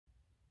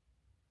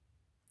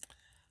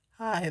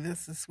Hi,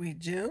 this is Sweet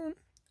June.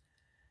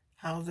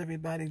 How's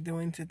everybody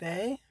doing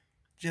today?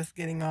 Just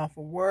getting off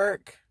of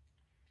work.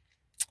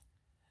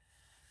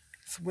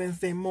 It's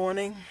Wednesday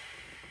morning.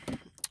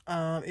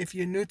 If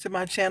you're new to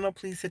my channel,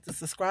 please hit the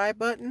subscribe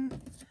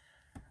button.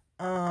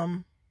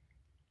 Um,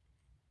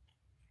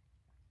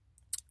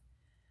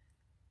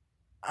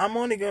 I'm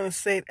only gonna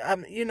say,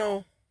 um,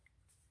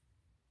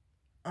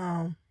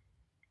 I'm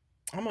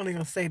only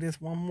gonna say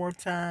this one more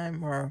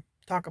time, or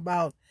talk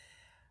about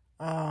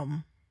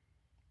um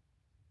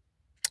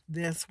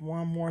this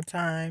one more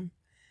time,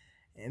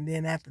 and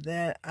then after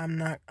that, I'm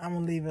not. I'm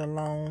gonna leave it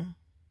alone.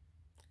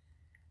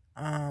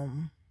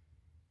 Um,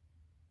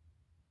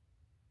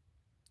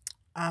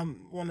 I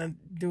want to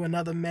do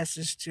another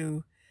message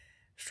to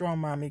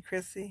Strongmommy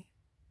Chrissy.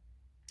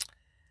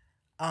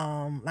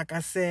 Like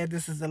I said,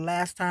 this is the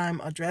last time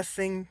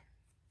addressing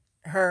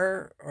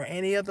her or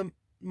any other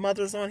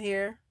mothers on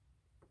here,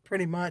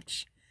 pretty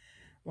much.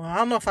 Well, I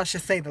don't know if I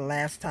should say the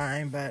last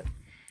time, but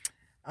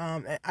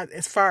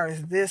as far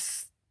as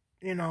this,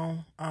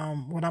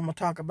 what I'm gonna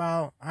talk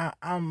about, I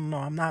don't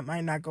know.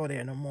 Might not go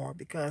there no more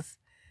because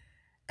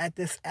at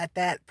this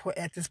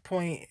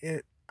point,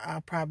 I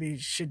probably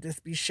should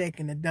just be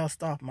shaking the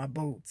dust off my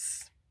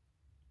boots,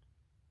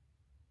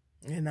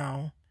 you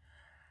know,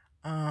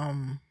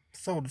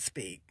 so to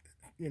speak,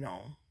 you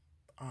know,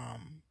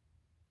 um,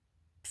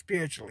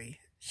 spiritually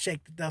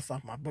shake the dust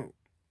off my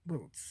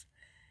boots.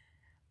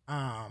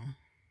 Um,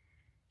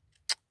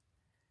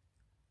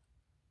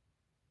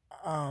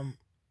 um,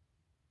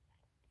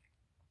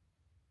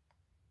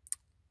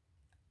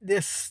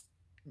 this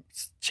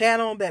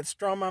channel that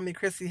Strong Mommy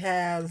Chrissy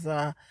has,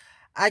 I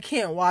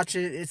can't watch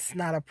it. It's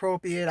not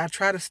appropriate. I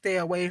try to stay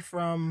away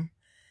from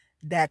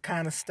that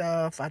kind of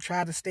stuff. I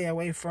try to stay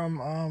away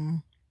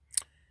from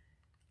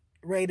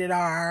rated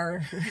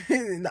R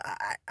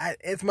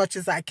as much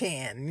as I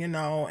can,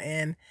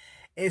 and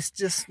it's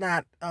just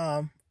not,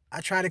 I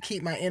try to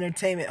keep my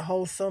entertainment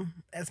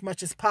wholesome as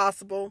much as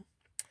possible.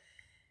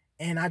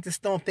 And I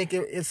just don't think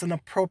it's an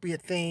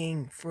appropriate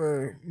thing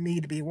for me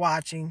to be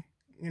watching,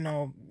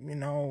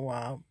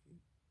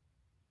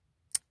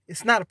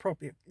 it's not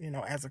appropriate,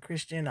 as a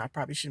Christian, I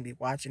probably shouldn't be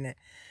watching it.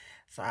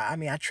 So, I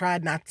mean, I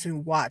tried not to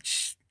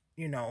watch,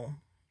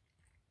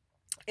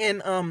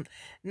 and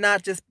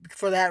not just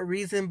for that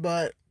reason,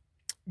 but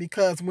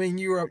because when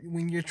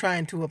you're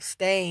trying to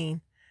abstain,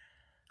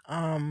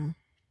 um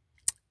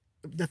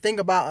the thing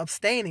about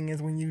abstaining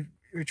is when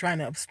you're trying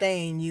to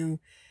abstain, you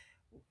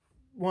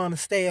want to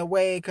stay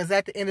away, because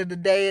at the end of the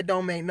day, it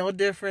don't make no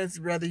difference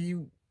whether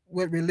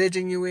what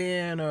religion you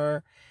in,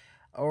 or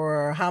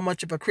how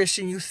much of a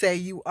Christian you say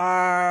you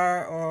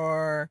are,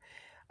 or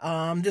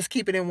just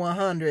keep it in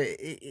 100.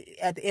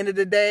 At the end of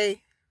the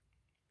day,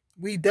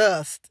 we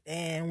dust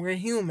and we're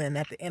human.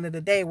 At the end of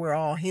the day, we're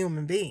all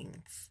human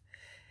beings.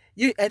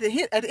 You at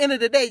the end of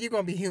the day, you're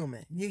gonna be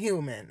human. You're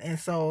human, and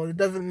so it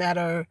doesn't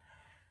matter.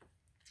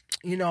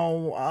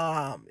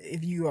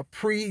 If you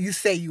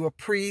say you a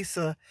priest,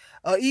 or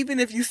even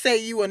if you say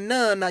you a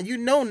nun. Now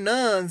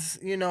nuns.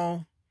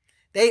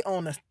 They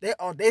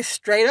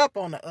straight up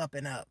on the up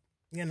and up.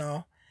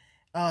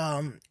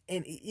 And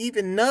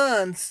even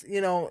nuns,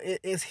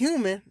 is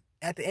human.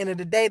 At the end of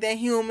the day, they're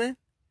human,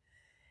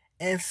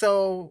 and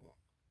so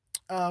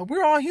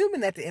we're all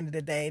human at the end of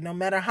the day. No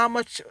matter how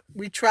much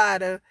we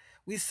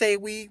say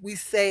we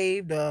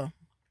saved.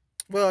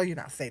 Well, you're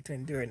not saved to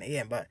endure in the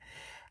end, but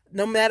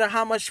no matter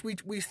how much we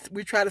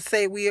try to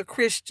say we are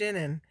Christian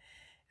and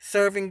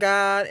serving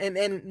God,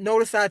 and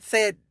notice I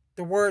said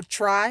the word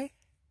try.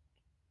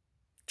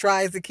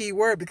 Try is the key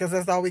word, because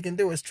that's all we can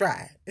do is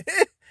try.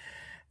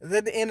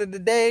 At the end of the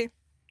day,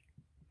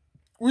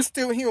 we're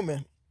still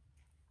human.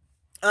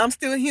 I'm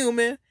still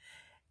human,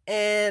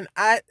 and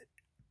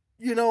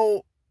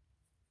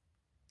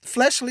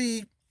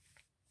fleshly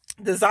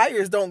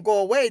desires don't go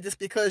away just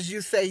because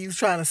you say you're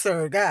trying to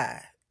serve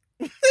God.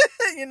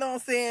 You know what I'm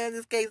saying? In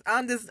this case,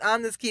 I'm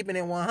just keeping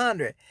it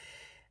 100.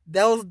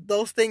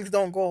 Those things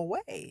don't go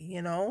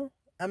away,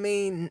 I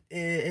mean,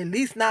 at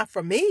least not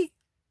for me,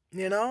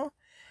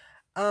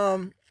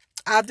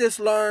 I've just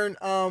learned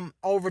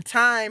over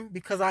time,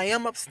 because I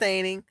am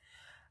abstaining.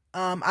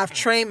 I've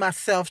trained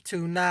myself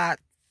to not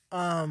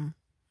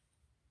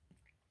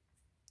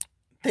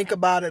think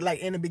about it. Like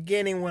in the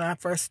beginning, when I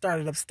first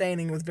started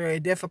abstaining, it was very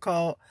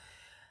difficult.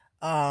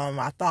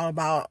 I thought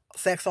about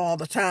sex all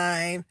the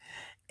time.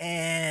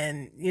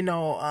 And,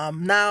 now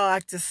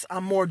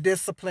I'm more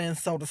disciplined,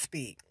 so to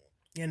speak,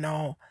 and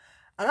I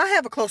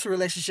have a closer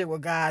relationship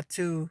with God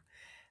too.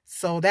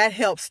 So that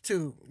helps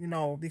too,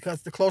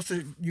 because the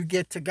closer you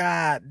get to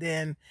God,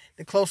 then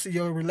the closer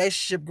your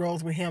relationship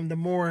grows with him, the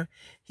more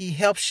he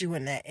helps you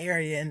in that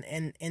area,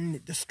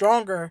 and the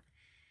stronger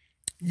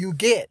you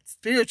get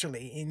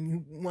spiritually.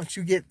 And once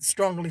you get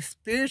strongly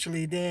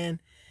spiritually, then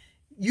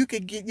you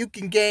can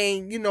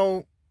gain,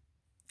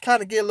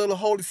 kind of get a little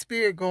Holy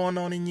Spirit going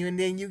on in you, and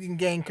then you can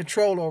gain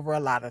control over a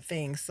lot of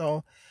things.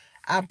 So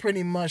I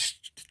pretty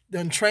much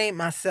done trained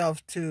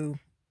myself to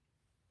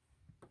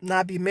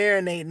not be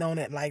marinating on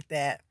it like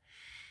that.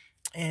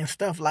 and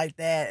stuff like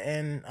that.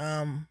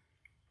 And,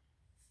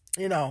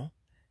 you know,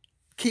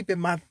 keeping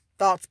my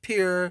thoughts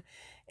pure.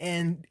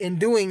 And in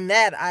doing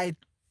that, I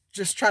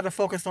just try to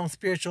focus on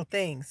spiritual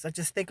things. I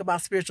just think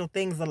about spiritual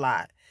things a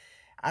lot.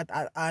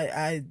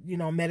 You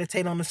know,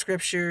 meditate on the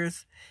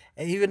scriptures.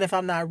 And even if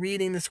I'm not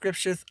reading the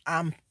scriptures,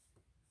 I'm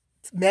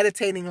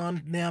meditating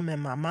on them in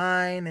my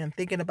mind and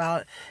thinking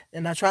about,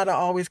 and I try to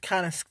always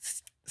kind of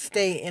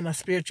stay in a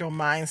spiritual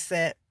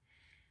mindset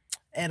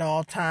at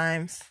all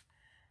times.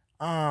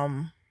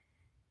 But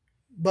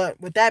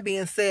with that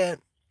being said,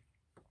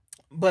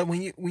 but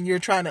when you're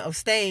trying to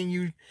abstain,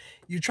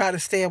 you try to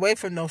stay away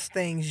from those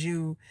things.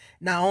 You,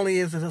 not only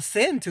is it a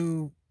sin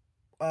to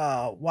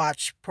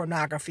watch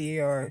pornography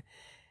or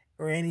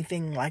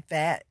anything like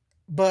that,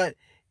 but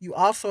you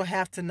also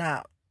have to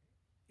not,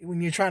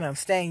 when you're trying to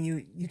abstain,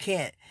 you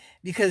can't,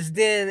 because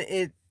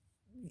then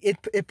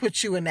it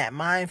puts you in that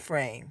mind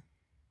frame,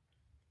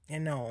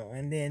 and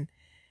then,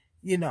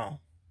 you know,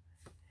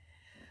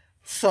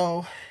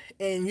 so,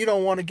 and you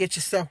don't want to get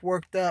yourself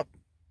worked up,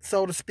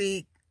 so to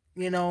speak.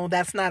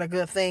 That's not a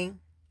good thing.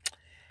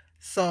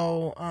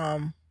 So,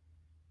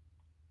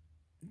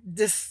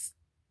 this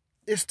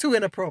is too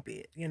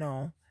inappropriate.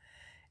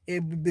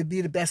 It would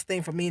be the best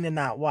thing for me to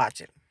not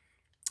watch it.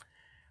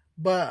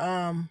 But,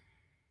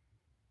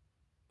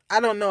 I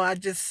don't know. I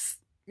just,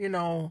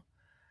 I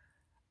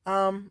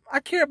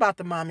care about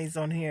the mommies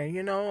on here.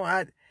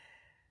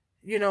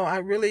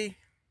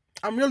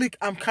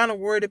 I'm kind of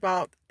worried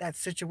about that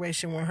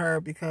situation with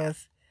her,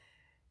 because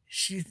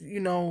she's,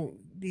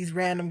 these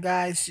random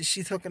guys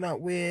she's hooking up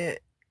with,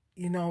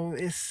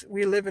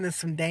 we're living in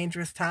some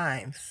dangerous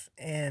times.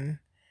 And,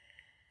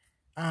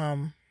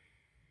 I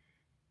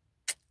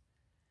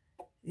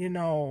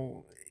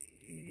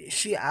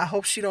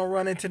hope she don't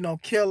run into no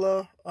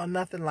killer or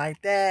nothing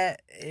like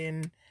that.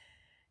 And,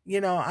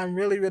 I'm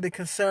really, really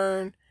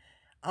concerned.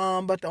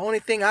 But the only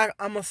thing I'm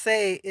going to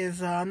say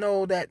is, I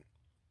know that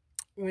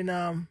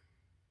when,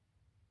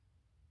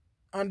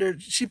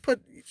 she put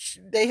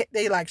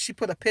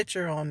a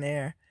picture on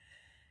there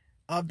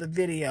of the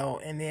video,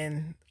 and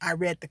then I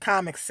read the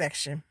comment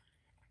section,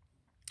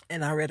 of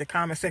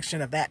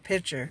that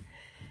picture,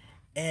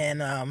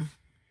 and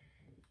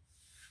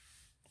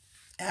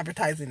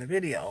advertising the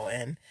video,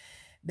 and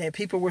that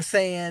people were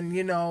saying,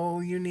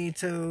 you need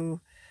to,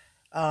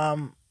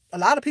 a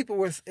lot of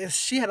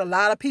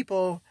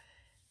people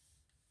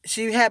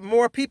she had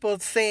more people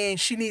saying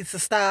she needs to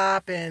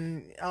stop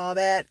and all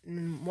that.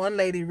 And one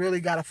lady really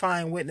got a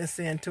fine witness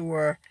into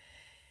her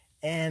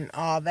and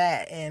all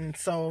that. And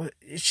so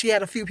she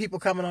had a few people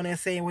coming on there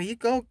saying, well, you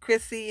go,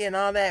 Chrissy, and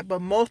all that.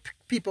 But most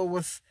people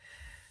was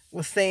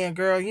saying,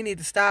 girl, you need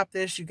to stop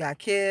this. You got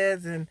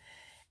kids. And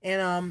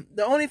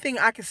the only thing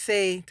I can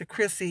say to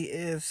Chrissy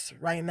is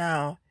right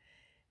now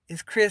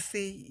is,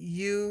 Chrissy,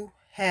 you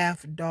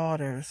have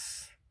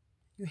daughters.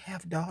 You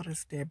have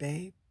daughters there,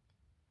 babe.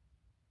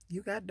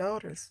 You got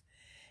daughters.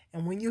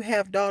 And when you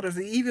have daughters,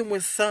 even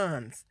with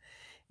sons,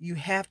 you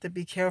have to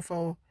be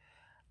careful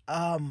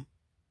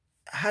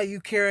how you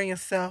carrying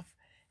yourself,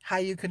 how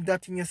you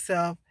conducting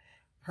yourself.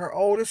 Her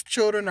oldest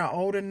children are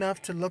old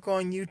enough to look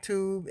on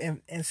YouTube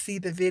and see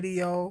the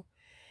video.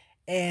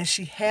 And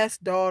she has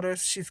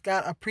daughters. She's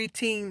got a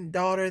preteen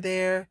daughter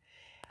there.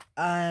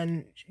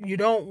 And you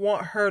don't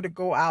want her to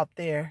go out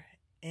there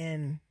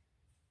and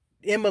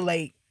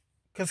emulate,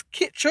 because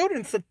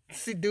children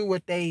do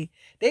what they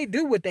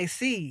do what they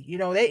see.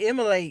 They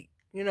emulate.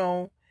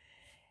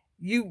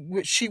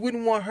 She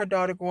wouldn't want her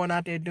daughter going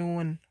out there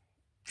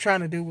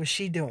trying to do what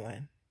she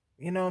doing.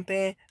 You know what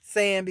I'm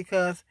saying?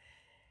 Because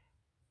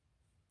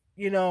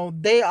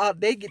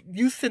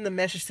you send a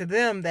message to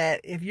them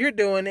that if you're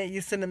doing it, you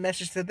send a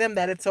message to them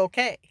that it's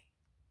okay,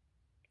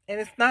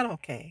 and it's not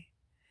okay.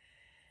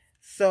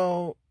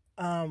 So,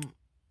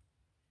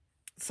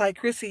 it's like,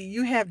 Chrissy,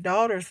 you have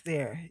daughters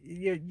there.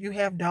 You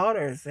have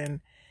daughters,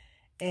 and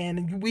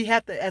we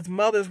have to, as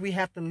mothers, we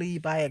have to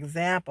lead by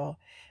example.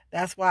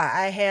 That's why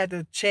I had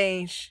to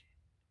change.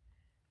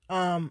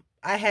 I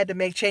had to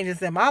make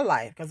changes in my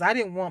life, because I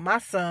didn't want my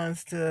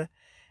sons to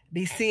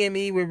be seeing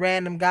me with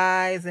random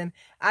guys, and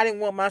I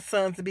didn't want my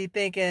sons to be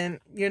thinking,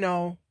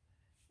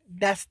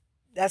 that's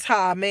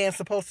how a man's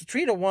supposed to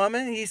treat a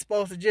woman. He's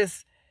supposed to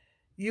just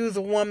use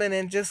a woman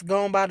and just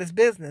go about his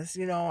business.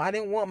 I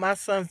didn't want my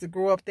sons to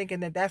grow up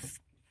thinking that that's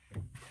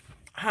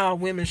how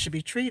women should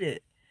be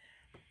treated.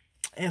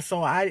 And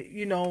so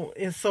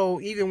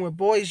so even with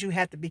boys, you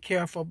have to be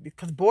careful,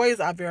 because boys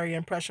are very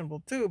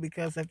impressionable too,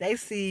 because if they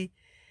see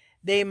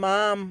their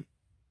mom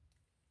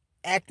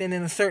acting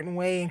in a certain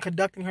way and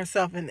conducting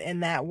herself in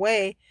that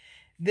way,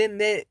 then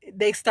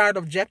they start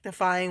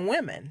objectifying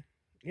women,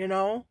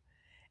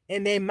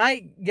 and they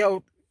might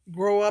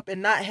grow up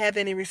and not have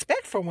any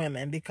respect for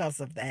women because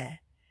of that.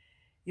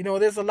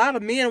 There's a lot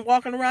of men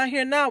walking around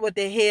here now with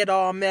their head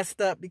all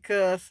messed up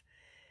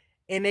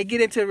and they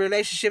get into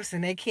relationships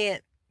and they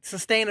can't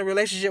sustain a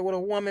relationship with a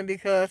woman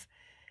because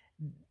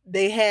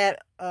they had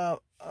a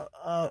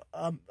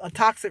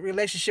toxic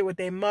relationship with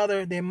their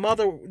mother.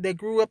 They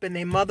grew up and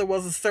their mother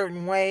was a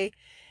certain way,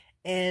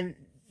 and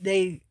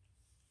they're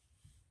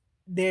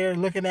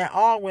looking at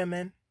all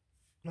women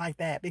like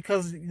that,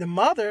 because the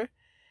mother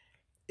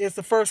is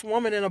the first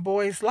woman in a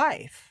boy's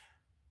life.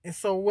 And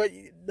so what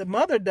the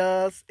mother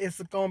does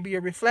is going to be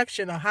a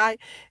reflection of how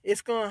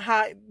it's going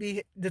to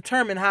be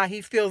determine how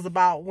he feels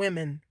about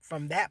women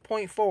from that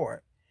point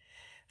forward.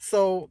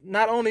 So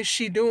not only is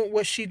she doing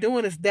what she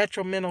doing is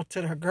detrimental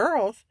to her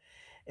girls,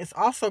 it's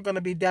also going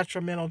to be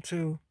detrimental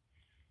to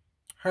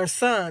her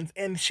sons.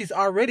 And she's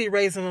already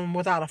raising them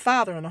without a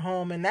father in the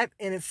home, and that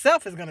in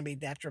itself is going to be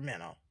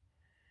detrimental.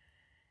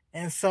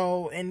 And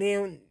so, and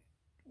then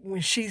when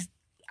she's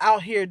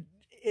out here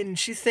and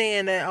she's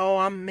saying that, oh,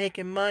 I'm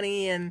making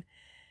money, and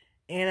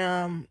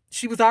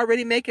she was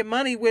already making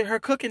money with her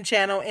cooking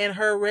channel and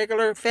her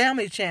regular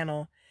family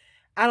channel.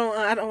 I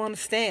don't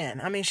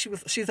understand. I mean,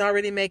 she's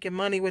already making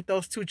money with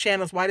those two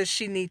channels. Why does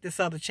she need this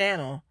other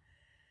channel?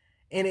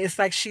 And it's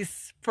like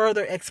she's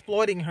further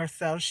exploiting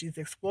herself. She's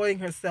exploiting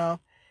herself.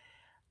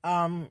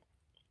 And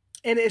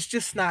it's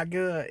just not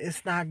good.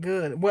 It's not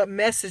good. What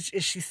message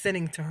is she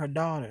sending to her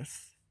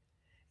daughters?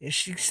 Is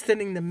she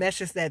sending the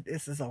message that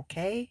this is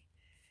okay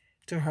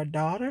to her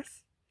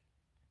daughters?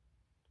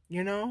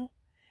 You know,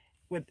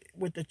 with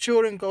the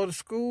children go to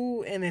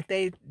school, and if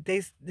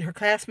her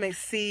classmates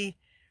see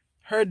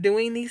her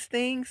doing these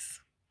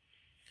things,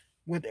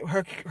 with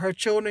her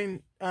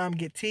children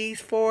get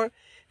teased for it.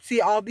 See,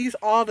 all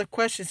the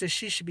questions that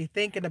she should be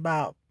thinking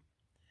about,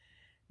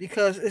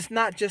 because it's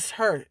not just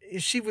her.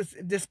 If she was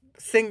just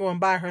single and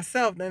by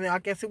herself, then I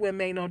guess it wouldn't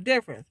make no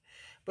difference.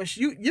 But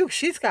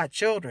she's got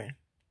children.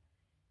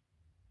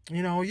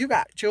 You know, you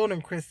got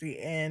children, Chrissy,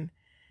 and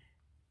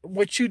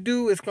what you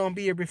do is going to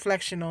be a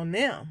reflection on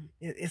them.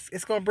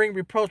 It's going to bring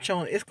reproach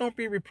on. It's going to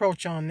be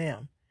reproach on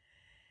them.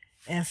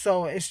 And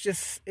so it's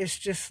just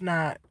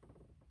not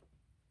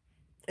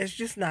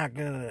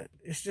good.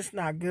 It's just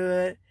not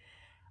good.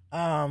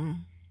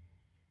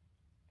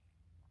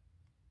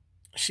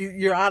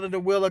 You're out of the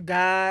will of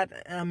God.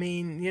 I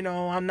mean, you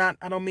know, I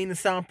don't mean to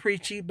sound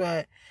preachy,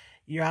 but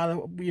you're out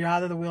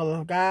of the will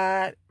of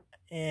God,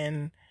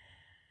 and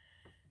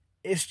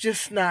it's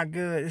just not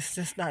good. It's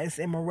just not. It's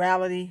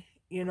immorality.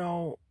 You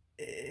know,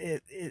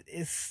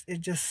 it's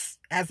just,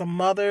 as a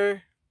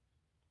mother,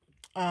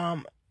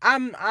 I'm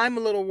a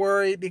little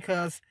worried,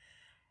 because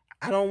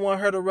I don't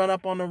want her to run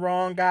up on the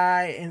wrong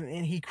guy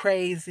and he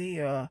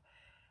crazy,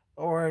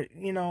 or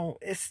you know,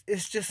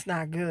 it's just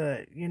not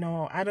good. You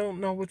know, I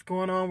don't know what's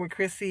going on with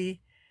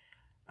Chrissy.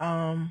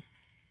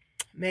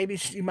 Maybe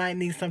she might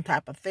need some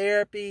type of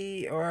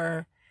therapy,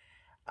 or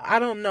I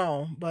don't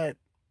know, but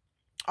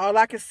all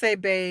I can say,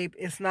 babe,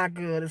 it's not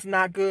good. It's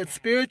not good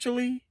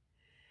spiritually,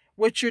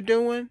 what you're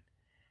doing.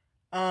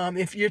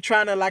 If you're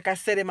trying to, like I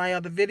said in my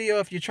other video,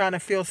 if you're trying to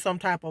fill some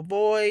type of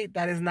void,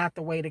 that is not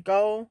the way to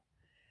go.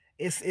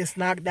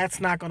 That's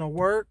not going to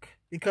work,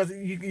 because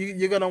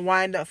you're going to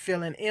wind up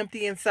feeling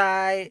empty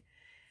inside,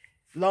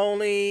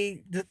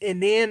 lonely,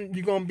 and then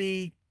you're going to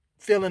be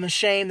feeling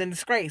ashamed and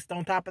disgraced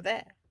on top of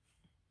that.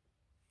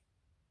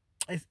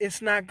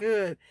 It's not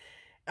good.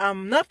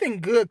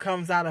 Nothing good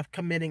comes out of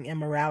committing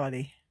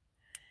immorality.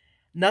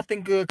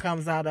 Nothing good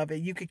comes out of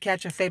it. You could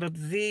catch a fatal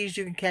disease.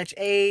 You can catch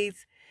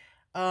AIDS.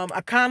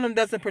 A condom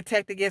doesn't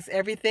protect against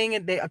everything.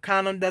 A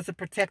condom doesn't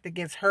protect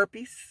against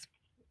herpes.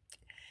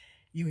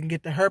 You can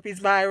get the herpes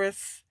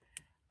virus.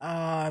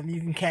 You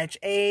can catch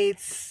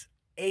AIDS,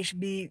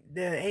 HPV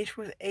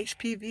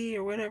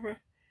or whatever,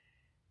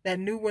 that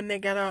new one they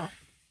got out.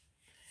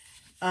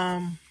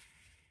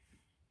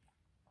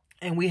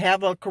 And we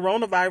have a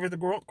coronavirus. The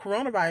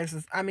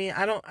coronavirus. I mean,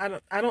 I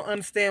don't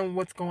understand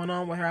what's going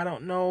on with her. I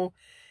don't know.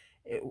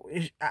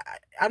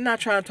 I'm not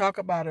trying to talk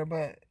about her,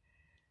 but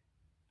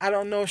I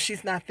don't know if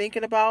she's not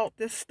thinking about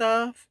this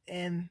stuff.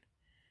 And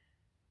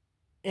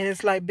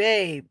it's like,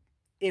 babe,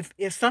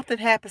 if something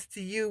happens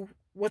to you,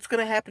 what's going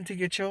to happen to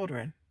your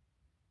children?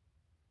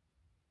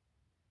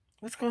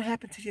 What's going to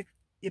happen to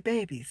your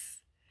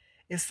babies?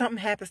 If something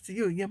happens to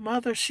you, your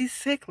mother, she's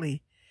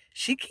sickly.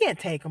 She can't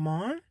take them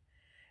on.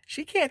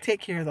 She can't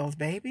take care of those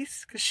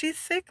babies because she's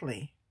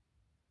sickly.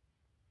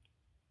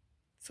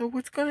 So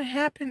what's going to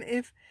happen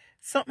if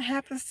something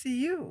happens to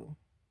you?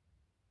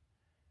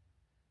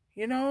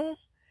 You know,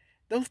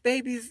 those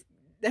babies,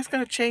 that's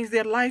going to change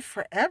their life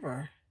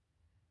forever.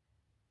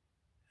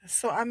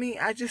 So, I mean,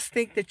 I just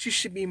think that you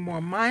should be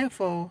more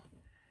mindful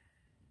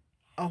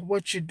of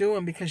what you're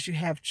doing, because you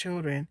have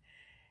children.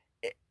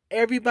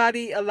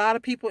 Everybody, a lot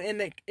of people in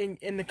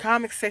the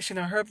comment section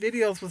of her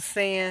videos was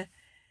saying,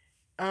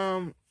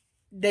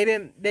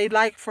 they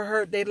liked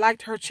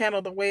her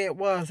channel the way it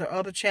was. Her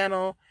other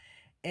channel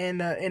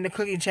and the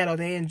cooking channel,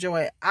 they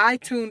enjoy it. I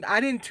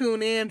didn't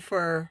tune in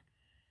for,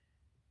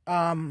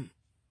 I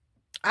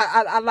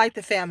like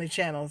the family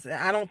channels.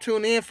 I don't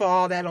tune in for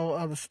all that old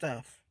other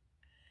stuff.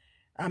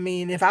 I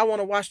mean, if I want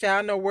to watch that,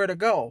 I know where to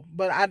go.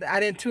 But I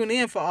didn't tune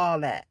in for all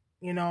that,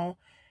 you know.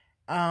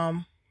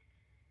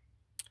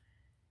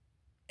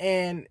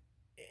 And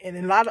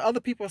a lot of other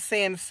people are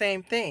saying the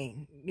same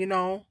thing, you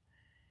know.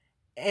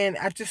 And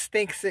I just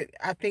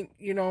I think,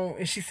 you know,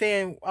 and she's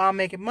saying all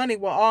making money.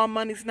 Well, all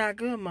money's not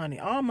good money.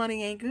 All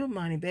money ain't good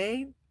money,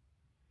 babe.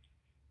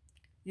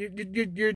 You're